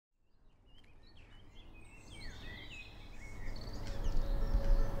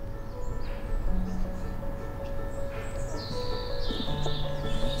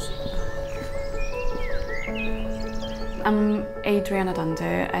I'm Adriana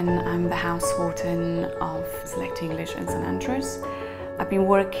Dunder and I'm the house warden of Select English in St Andrews. I've been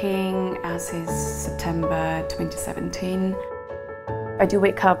working since September 2017. I do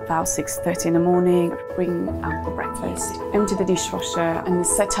wake up about 6:30 in the morning, bring out the breakfast, empty the dishwasher and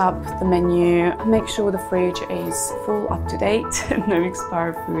set up the menu, make sure the fridge is full up to date, no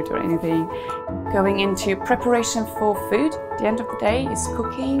expired food or anything. Going into preparation for food, the end of the day is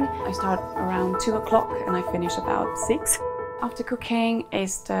cooking. I start around 2 o'clock and I finish about 6. After cooking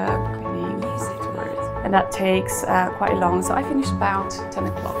is the cleaning afterwards, and that takes quite long, so I finish about 10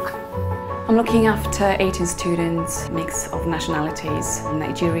 o'clock. I'm looking after 18 students, a mix of nationalities,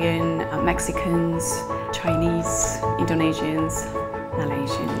 Nigerian, Mexicans, Chinese, Indonesians,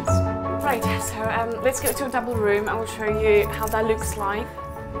 Malaysians. Right, so let's go to a double room. I will show you how that looks like.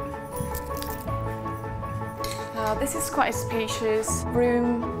 This is quite a spacious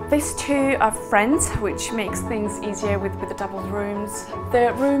room. These two are friends, which makes things easier with the double rooms.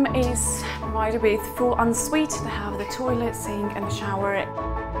 The room is provided with full ensuite. They have the toilet, sink and the shower.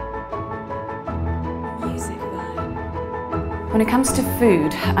 When it comes to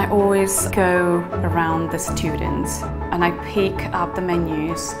food, I always go around the students and I pick up the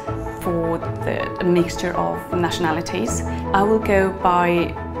menus for a mixture of nationalities. I will go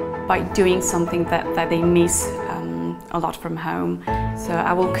by doing something that they miss a lot from home. So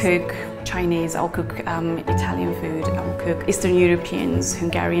I will cook Chinese, I'll cook Italian food, I will cook Eastern Europeans,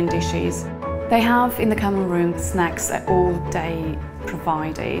 Hungarian dishes. They have in the common room snacks all day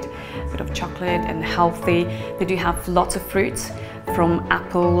provided, a bit of chocolate and healthy. They do have lots of fruits, from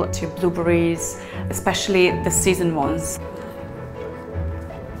apple to blueberries, especially the seasoned ones.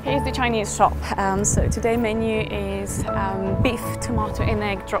 Here's the Chinese shop. So today's menu is beef, tomato and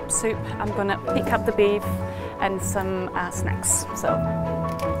egg drop soup. I'm gonna pick up the beef and some snacks. So.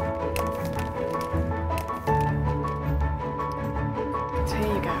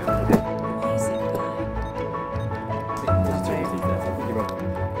 Here you go.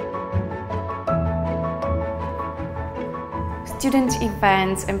 Student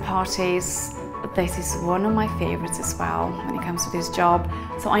events and parties, this is one of my favorites as well when it comes to this job.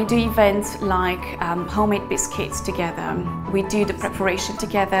 So I do events like homemade biscuits together. We do the preparation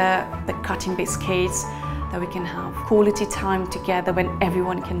together, the cutting biscuits, that we can have quality time together when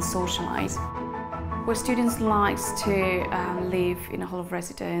everyone can socialize. What students like to live in a hall of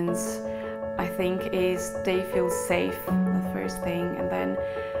residence, I think, is they feel safe, the first thing, and then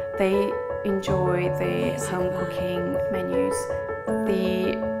they enjoy the home cooking menus.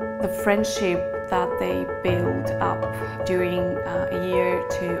 The friendship that they build up during a year,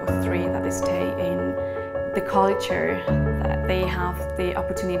 2 or 3 that they stay in, the culture that they have the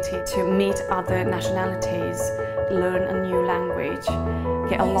opportunity to meet other nationalities, learn a new language,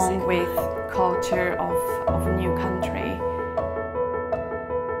 get along with culture of a new country.